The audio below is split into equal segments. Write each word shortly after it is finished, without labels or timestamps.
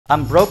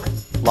I'm broke,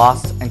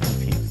 lost, and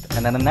confused.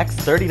 And in the next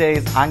 30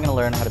 days, I'm gonna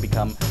learn how to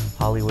become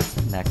Hollywood's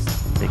next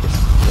biggest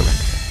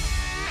director.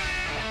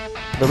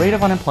 The rate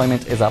of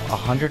unemployment is up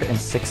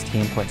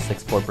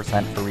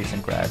 116.64% for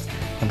recent grads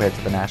compared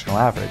to the national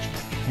average,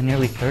 and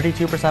nearly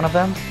 32% of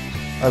them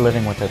are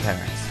living with their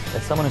parents.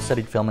 As someone who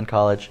studied film in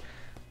college,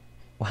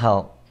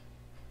 well,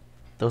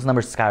 those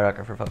numbers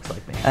skyrocket for folks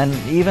like me. And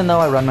even though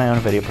I run my own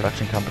video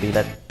production company,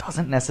 that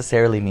doesn't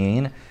necessarily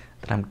mean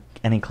that I'm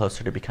any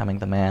closer to becoming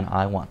the man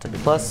I want to be.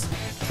 Plus,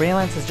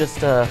 freelance is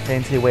just a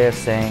fancy way of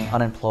saying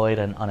unemployed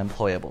and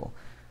unemployable.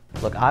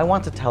 Look, I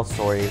want to tell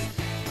stories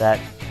that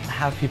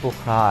have people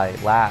cry,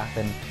 laugh,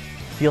 and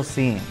feel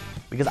seen.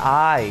 Because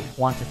I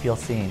want to feel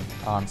seen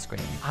on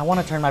screen. I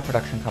want to turn my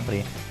production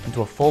company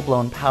into a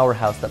full-blown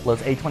powerhouse that blows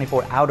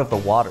A24 out of the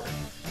water.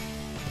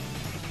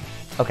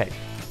 Okay,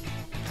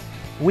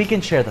 we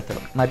can share the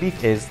thrill. My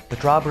beef is the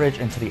drawbridge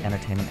into the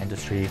entertainment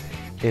industry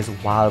is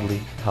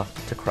wildly tough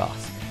to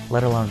cross,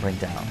 let alone bring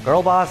down.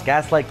 Girl boss,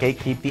 gaslight,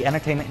 gatekeep, the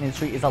entertainment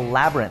industry is a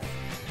labyrinth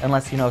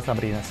unless you know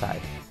somebody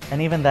inside.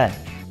 And even then,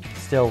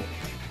 still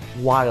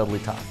wildly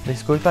tough.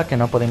 Disculpa que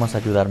no podemos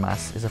ayudar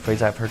más is a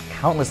phrase I've heard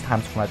countless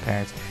times from my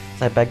parents,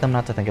 as I beg them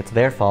not to think it's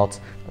their fault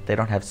that they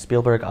don't have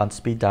Spielberg on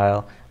speed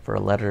dial for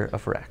a letter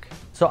of rec.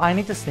 So I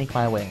need to sneak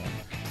my way in.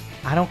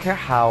 I don't care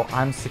how,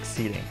 I'm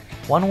succeeding.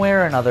 One way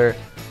or another,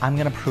 I'm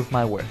gonna prove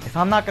my worth. If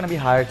I'm not gonna be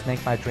hired to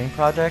make my dream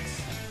projects,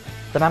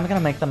 then I'm gonna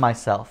make them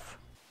myself.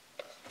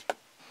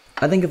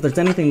 I think if there's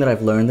anything that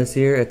I've learned this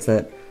year, it's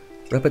that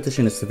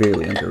repetition is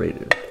severely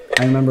underrated.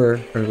 I remember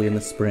early in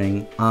the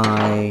spring,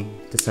 I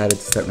decided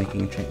to start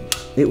making a change.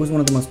 It was one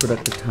of the most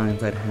productive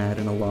times I'd had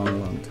in a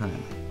long, long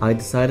time. I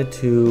decided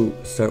to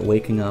start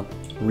waking up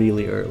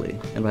really early.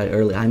 And by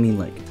early, I mean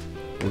like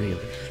really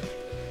early.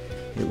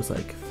 It was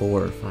like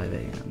 4 or 5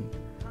 a.m.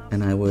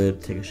 And I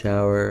would take a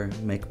shower,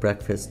 make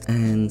breakfast,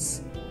 and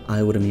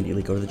I would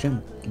immediately go to the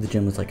gym. The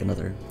gym was like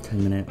another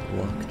 10-minute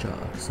walk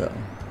jog, so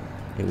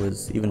it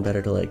was even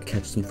better to like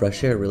catch some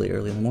fresh air really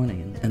early in the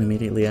morning. And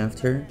immediately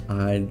after,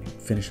 I'd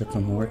finish up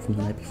some homework from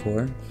the night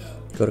before,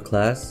 go to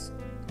class,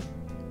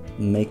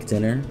 make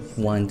dinner,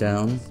 wind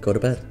down, go to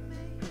bed,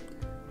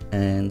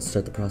 and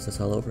start the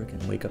process all over again.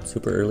 Wake up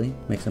super early,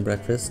 make some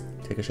breakfast,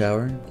 take a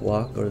shower,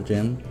 walk, go to the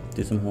gym,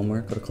 do some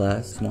homework, go to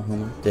class, some more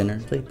homework, dinner,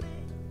 sleep.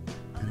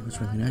 And it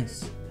was really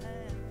nice.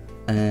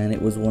 And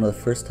it was one of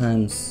the first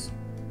times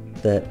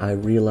that I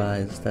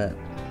realized that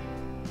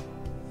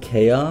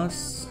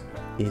chaos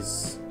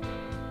is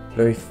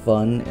very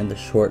fun in the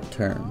short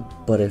term,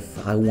 but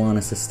if I want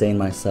to sustain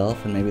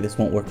myself, and maybe this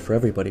won't work for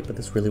everybody, but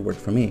this really worked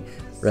for me,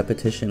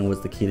 repetition was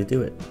the key to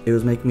do it. It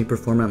was making me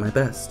perform at my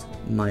best.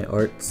 My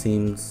art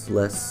seems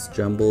less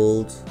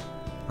jumbled,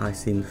 I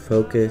seemed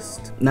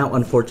focused. Now,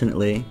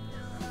 unfortunately,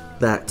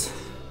 that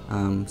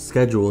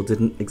schedule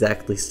didn't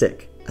exactly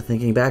stick.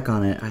 Thinking back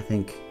on it, I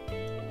think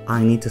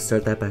I need to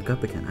start that back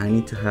up again. I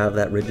need to have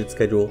that rigid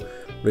schedule,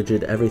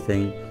 rigid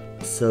everything,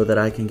 so that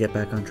I can get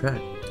back on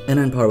track. And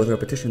on par with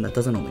repetition, that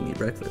doesn't only mean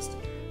breakfast.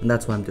 And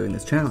that's why I'm doing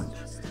this challenge.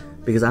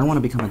 Because I want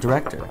to become a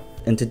director.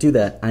 And to do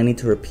that, I need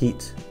to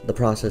repeat the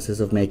processes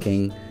of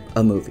making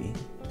a movie.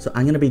 So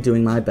I'm going to be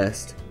doing my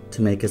best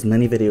to make as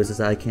many videos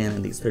as I can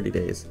in these 30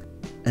 days.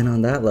 And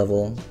on that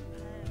level,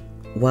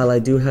 while I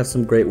do have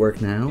some great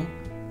work now,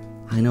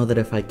 I know that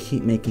if I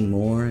keep making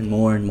more and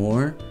more and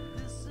more,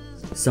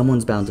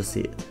 someone's bound to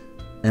see it.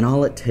 And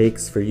all it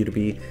takes for you to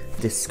be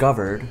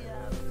discovered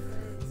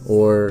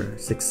or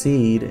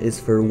succeed is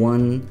for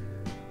one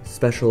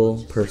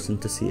special person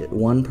to see it.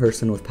 One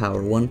person with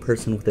power, one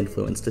person with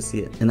influence to see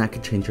it. And that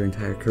could change your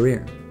entire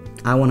career.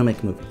 I want to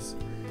make movies.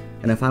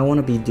 And if I want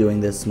to be doing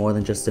this more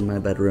than just in my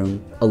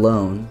bedroom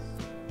alone,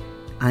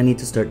 I need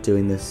to start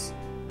doing this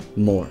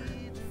more.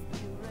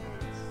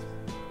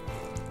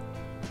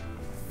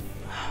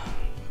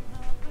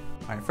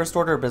 Alright, first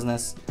order of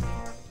business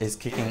is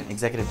kicking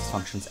executive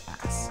dysfunction's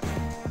ass.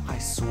 I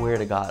swear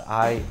to God,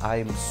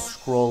 I'm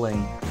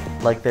scrolling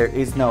like there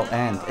is no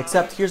end.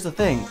 Except here's the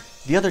thing,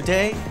 the other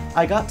day,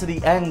 I got to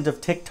the end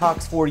of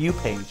TikTok's For You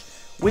page,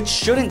 which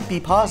shouldn't be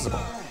possible.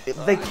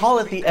 They call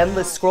it the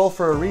endless scroll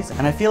for a reason.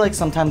 And I feel like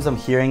sometimes I'm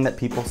hearing that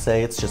people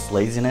say it's just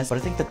laziness, but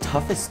I think the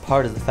toughest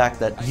part is the fact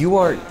that you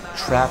are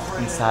trapped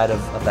inside of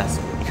a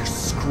vessel. You're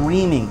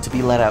screaming to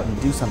be let out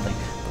and do something,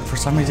 but for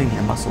some reason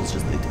your muscles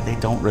just, they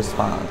don't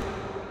respond.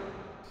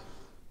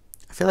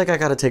 I feel like I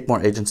gotta take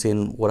more agency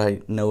in what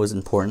I know is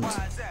important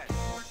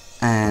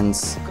and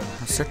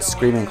start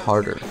screaming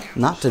harder.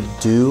 Not to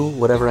do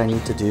whatever I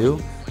need to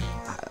do.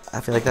 I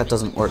feel like that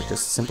doesn't work.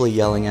 Just simply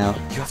yelling out,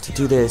 you have to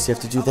do this, you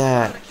have to do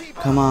that.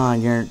 Come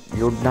on, you're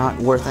not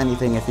worth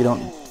anything if you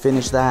don't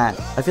finish that.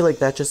 I feel like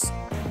that just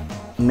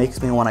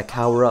makes me want to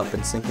cower up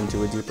and sink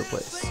into a deeper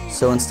place.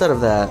 So instead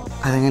of that,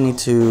 I think I need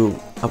to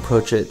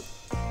approach it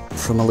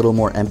from a little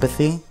more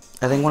empathy.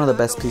 I think one of the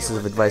best pieces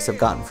of advice I've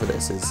gotten for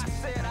this is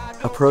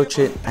approach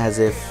it as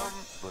if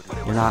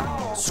you're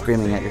not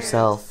screaming at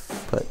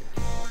yourself, but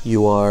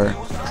you are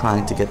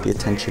trying to get the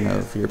attention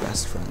of your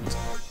best friend.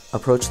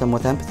 Approach them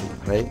with empathy,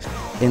 right?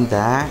 In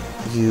that,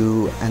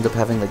 you end up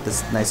having like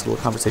this nice little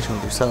conversation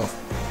with yourself.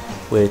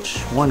 which,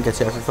 one, gets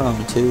you off your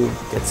phone, two,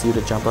 gets you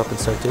to jump up and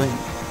start doing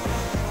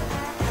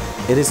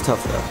it. It is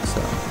tough though,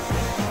 so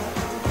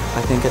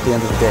I think at the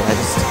end of the day,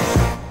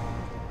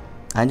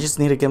 I just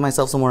need to give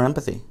myself some more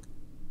empathy.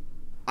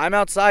 I'm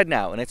outside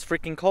now, and it's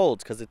freaking cold,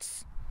 because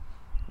it's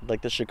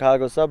like the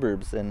Chicago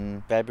suburbs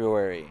in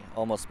February,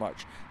 almost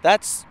March.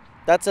 That's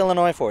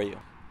Illinois for you.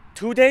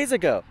 2 days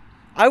ago,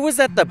 I was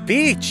at the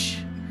beach.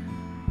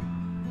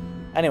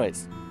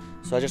 Anyways,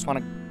 so I just want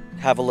to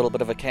have a little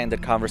bit of a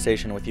candid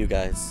conversation with you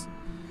guys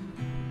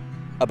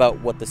about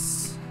what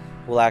this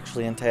will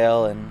actually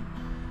entail and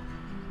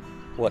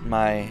what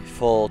my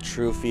full,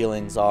 true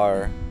feelings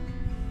are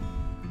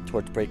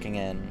towards breaking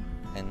in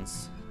and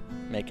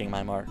making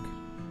my mark.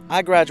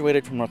 I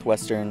graduated from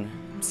Northwestern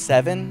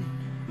 7,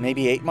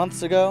 maybe 8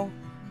 months ago.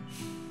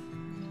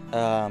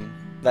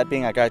 That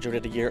being, I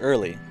graduated a year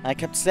early. I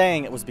kept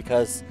saying it was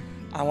because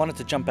I wanted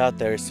to jump out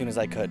there as soon as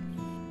I could.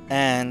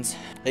 And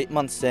 8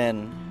 months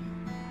in,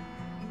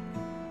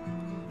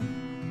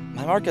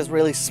 my mark is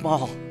really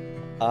small.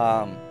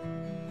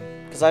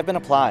 Because I've been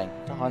applying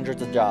to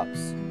hundreds of jobs,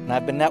 and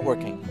I've been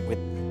networking with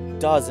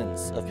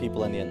dozens of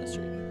people in the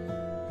industry.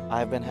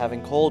 I've been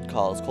having cold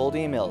calls, cold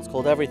emails,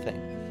 cold everything,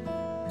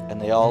 and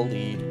they all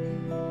lead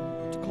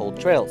to cold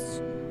trails.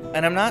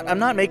 And I'm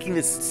not making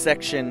this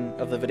section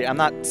of the video, I'm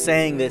not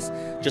saying this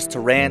just to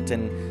rant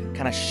and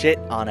kind of shit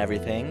on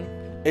everything.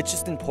 It's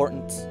just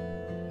important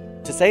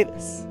to say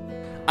this.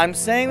 I'm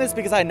saying this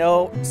because I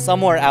know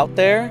somewhere out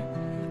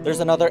there's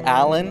another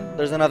Allan,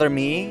 there's another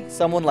me,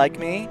 someone like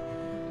me,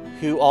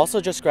 who also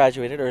just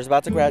graduated or is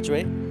about to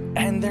graduate,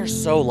 and they're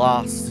so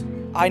lost.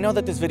 I know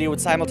that this video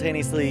would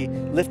simultaneously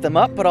lift them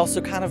up, but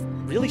also kind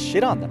of really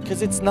shit on them,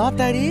 because it's not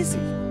that easy.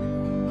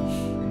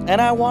 And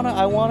I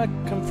wanna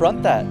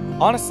confront that.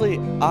 Honestly,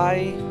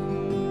 I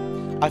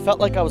felt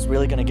like I was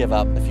really gonna give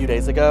up a few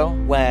days ago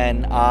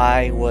when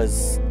I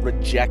was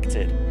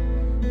rejected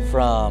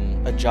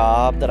from a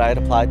job that I had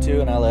applied to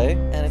in LA.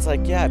 And it's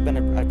like, yeah, I've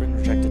been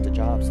rejected to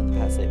jobs in the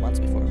past 8 months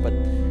before, but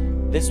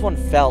this one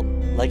felt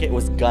like it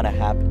was gonna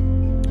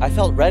happen. I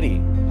felt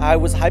ready. I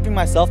was hyping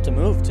myself to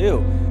move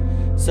too.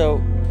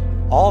 So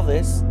all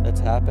this that's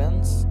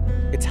happened,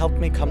 it's helped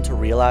me come to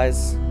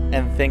realize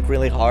and think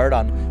really hard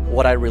on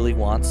what I really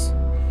want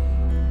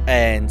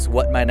and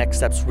what my next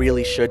steps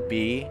really should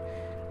be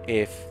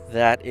if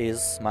that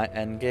is my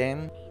end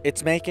game.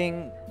 It's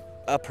making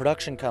a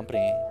production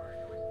company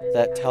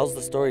that tells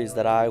the stories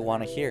that I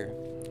want to hear,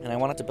 and I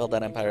wanted to build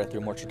that empire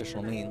through more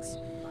traditional means.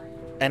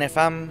 And if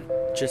I'm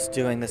just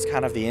doing this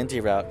kind of the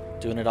indie route,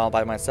 doing it all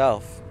by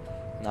myself,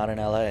 not in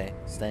LA,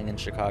 staying in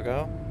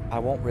Chicago, I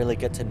won't really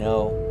get to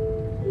know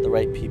the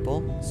right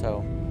people,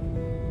 so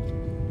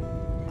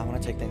I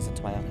want to take things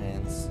into my own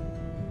hands.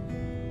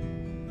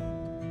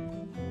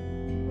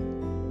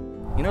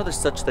 You know, there's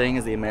such thing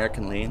as the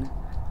American lean,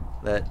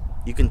 that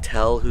you can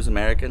tell who's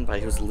American by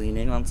who's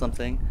leaning on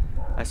something.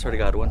 I swear to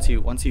God, once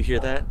you hear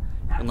that,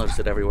 you'll notice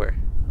it everywhere.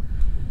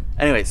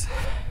 Anyways,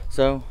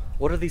 so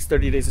what are these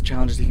 30 days of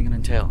challenges even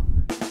going to entail?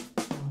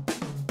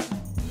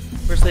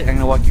 Firstly, I'm going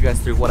to walk you guys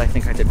through what I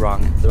think I did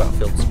wrong throughout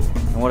film school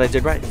and what I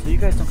did right, so you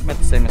guys don't commit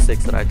the same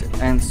mistakes that I did.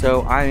 And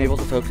so I'm able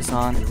to focus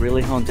on and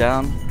really hone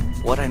down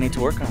what I need to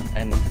work on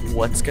and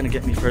what's going to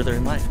get me further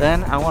in life.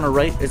 Then I want to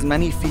write as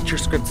many feature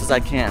scripts as I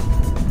can.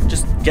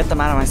 Just get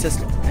them out of my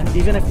system. And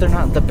even if they're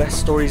not the best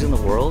stories in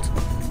the world,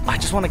 I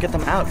just want to get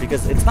them out,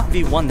 because it's not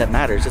V1 that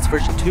matters, it's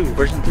version 2,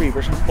 version 3,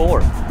 version 4,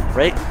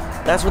 right?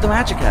 That's where the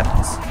magic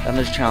happens. And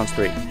there's challenge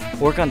 3.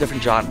 Work on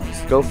different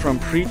genres. Go from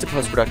pre to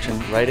post-production,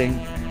 writing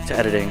to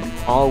editing,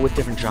 all with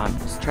different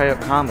genres. Try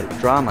out comedy,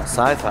 drama,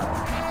 sci-fi.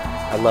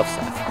 I love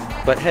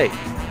sci-fi. But hey,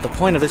 the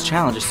point of this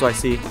challenge is so I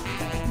see,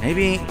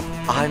 maybe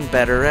I'm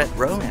better at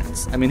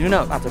romance. I mean, who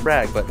knows? Not to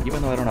brag, but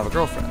even though I don't have a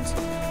girlfriend,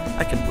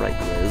 I can write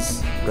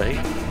Liz, right?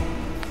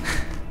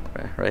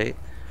 Right?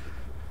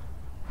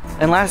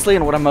 And lastly,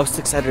 and what I'm most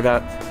excited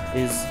about,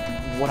 is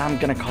what I'm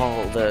gonna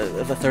call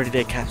the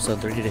 30-day capstone,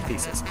 30-day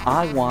thesis.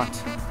 I want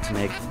to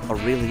make a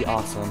really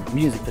awesome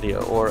music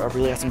video, or a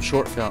really awesome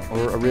short film,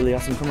 or a really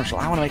awesome commercial.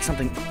 I want to make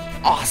something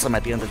awesome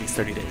at the end of these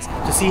 30 days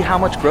to see how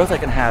much growth I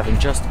can have in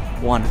just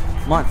 1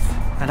 month.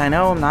 And I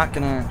know I'm not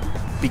gonna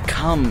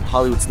become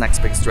Hollywood's next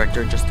biggest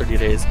director in just 30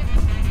 days,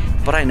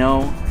 but I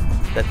know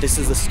that this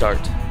is the start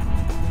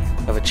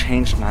of a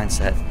changed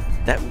mindset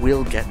that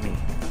will get me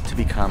to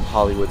become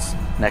Hollywood's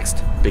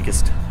next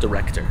biggest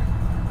director.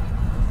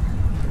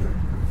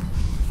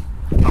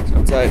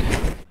 Outside.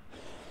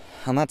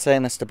 I'm not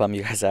saying this to bum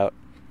you guys out.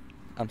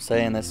 I'm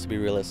saying this to be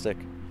realistic.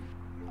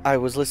 I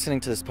was listening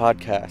to this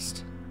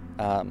podcast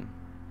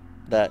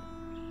that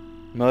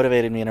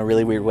motivated me in a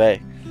really weird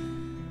way.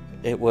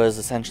 It was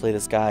essentially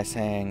this guy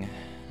saying,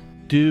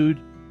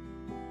 dude,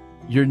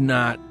 you're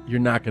not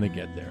going to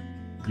get there.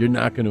 You're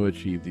not going to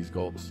achieve these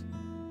goals.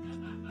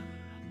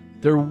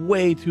 They're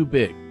way too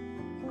big.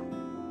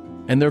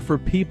 And they're for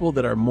people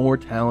that are more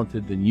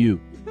talented than you.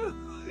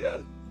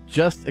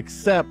 Just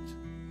accept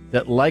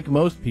that, like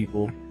most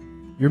people,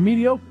 you're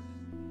mediocre.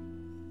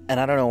 And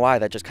I don't know why,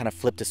 that just kind of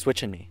flipped a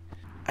switch in me.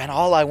 And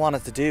all I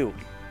wanted to do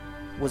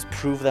was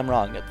prove them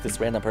wrong at this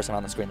random person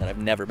on the screen that I've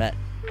never met.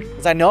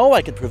 Because I know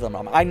I can prove them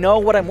wrong. I know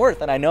what I'm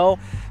worth, and I know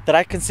that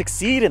I can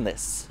succeed in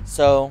this.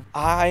 So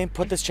I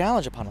put this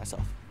challenge upon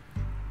myself.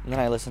 And then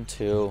I listened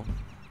to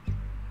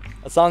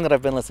a song that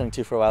I've been listening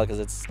to for a while because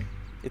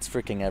it's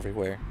freaking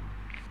everywhere.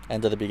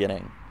 End of the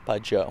Beginning by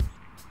Joe.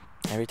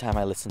 Every time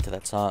I listen to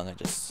that song,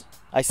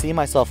 I see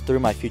myself through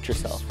my future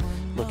self,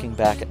 looking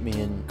back at me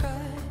in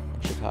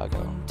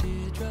Chicago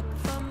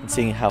and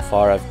seeing how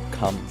far I've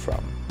come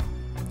from.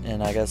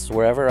 And I guess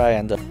wherever I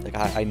end up, like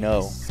I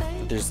know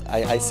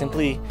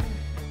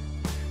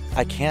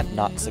I can't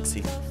not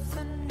succeed.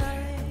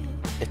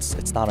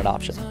 It's not an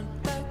option.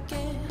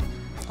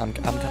 I'm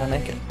gonna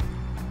make it.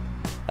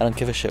 I don't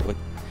give a shit what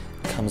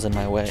comes in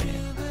my way.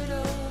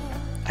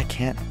 I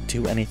can't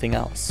do anything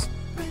else.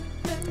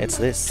 It's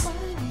this,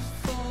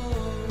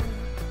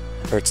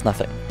 or it's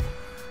nothing.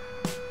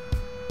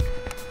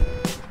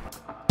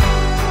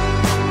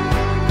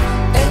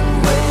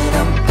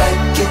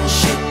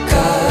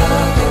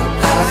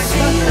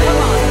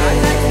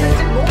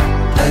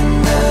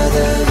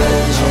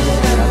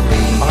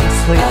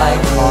 Honestly,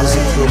 I'm honored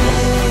to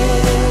have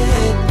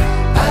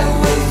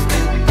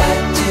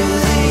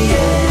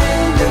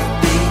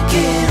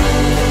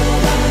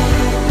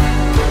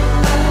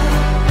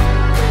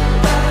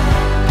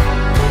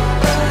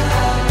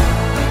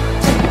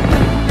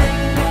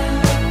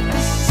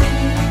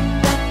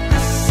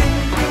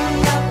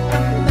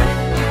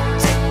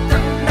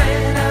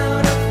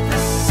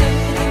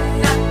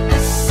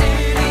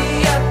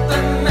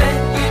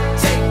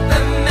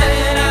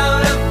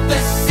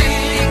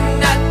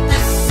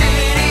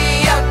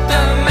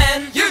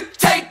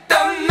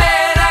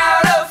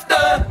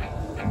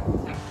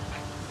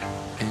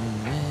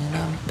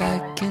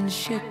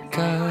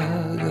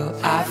Chicago,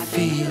 I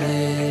feel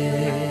it.